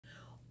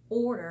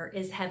Order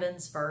is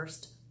heaven's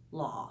first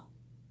law.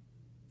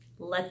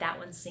 Let that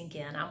one sink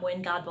in. I'm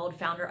Wynn Godbold,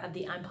 founder of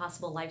the I'm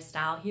Possible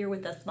Lifestyle, here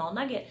with a small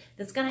nugget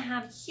that's going to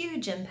have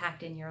huge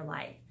impact in your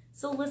life.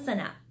 So listen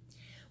up.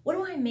 What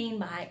do I mean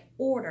by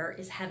order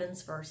is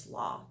heaven's first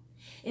law?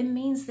 It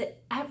means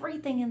that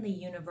everything in the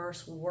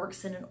universe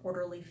works in an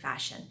orderly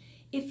fashion.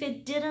 If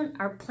it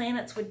didn't, our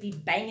planets would be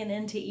banging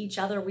into each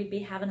other. We'd be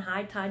having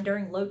high tide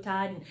during low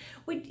tide, and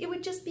it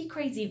would just be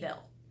crazyville.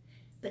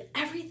 But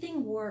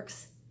everything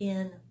works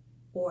in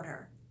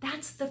order.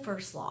 That's the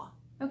first law.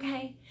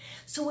 Okay,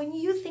 so when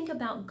you think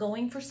about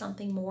going for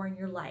something more in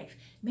your life,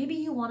 maybe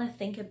you want to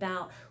think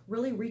about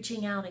really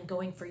reaching out and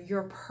going for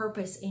your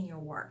purpose in your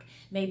work.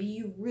 Maybe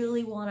you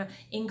really want to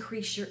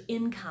increase your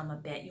income a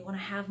bit. You want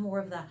to have more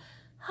of the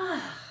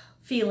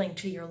feeling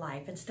to your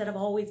life instead of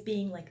always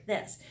being like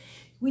this.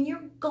 When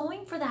you're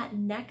going for that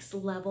next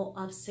level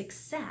of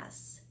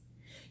success,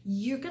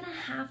 you're going to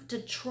have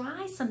to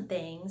try some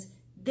things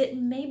that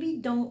maybe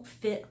don't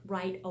fit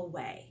right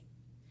away.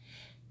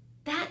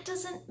 That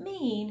doesn't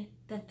mean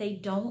that they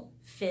don't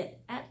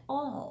fit at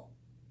all.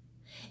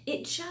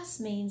 It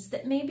just means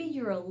that maybe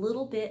you're a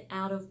little bit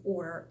out of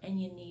order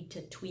and you need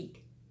to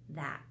tweak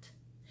that.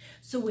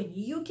 So when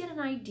you get an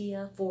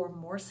idea for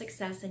more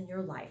success in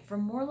your life,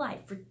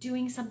 for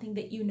doing something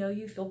that you know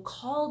you feel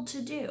called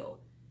to do,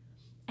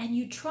 and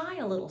you try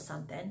a little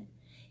something,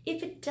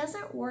 if it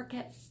doesn't work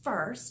at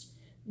first,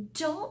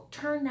 don't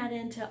turn that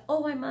into,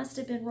 oh, I must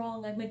have been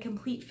wrong, I'm a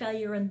complete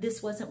failure, and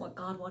this wasn't what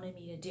God wanted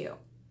me to do.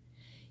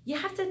 You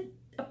have to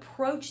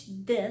approach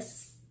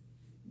this,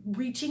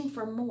 reaching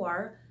for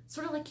more,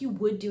 sort of like you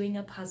would doing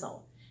a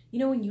puzzle. You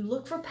know, when you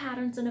look for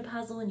patterns in a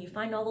puzzle and you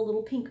find all the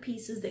little pink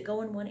pieces that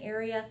go in one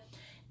area,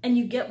 and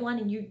you get one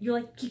and you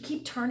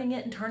keep turning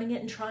it and turning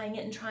it and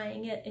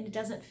trying it and it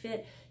doesn't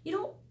fit. You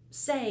don't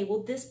say,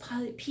 well, this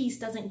piece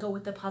doesn't go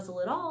with the puzzle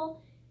at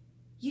all.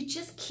 You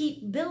just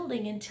keep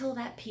building until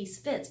that piece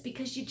fits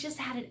because you just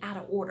had it out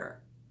of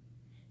order.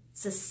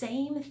 It's the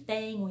same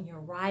thing when you're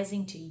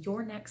rising to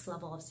your next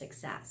level of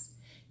success.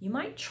 You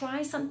might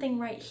try something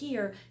right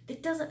here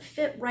that doesn't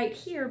fit right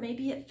here.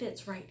 Maybe it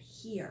fits right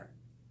here.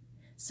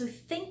 So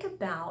think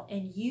about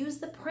and use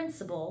the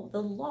principle,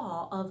 the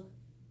law of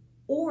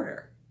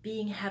order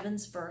being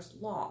heaven's first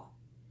law.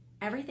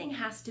 Everything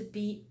has to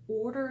be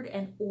ordered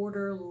and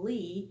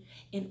orderly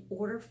in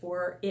order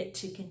for it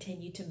to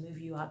continue to move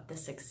you up the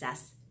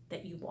success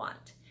that you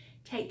want.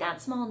 Take that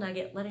small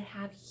nugget, let it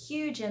have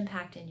huge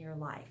impact in your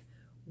life.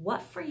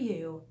 What for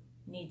you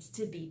needs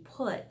to be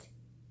put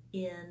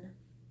in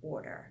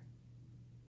order?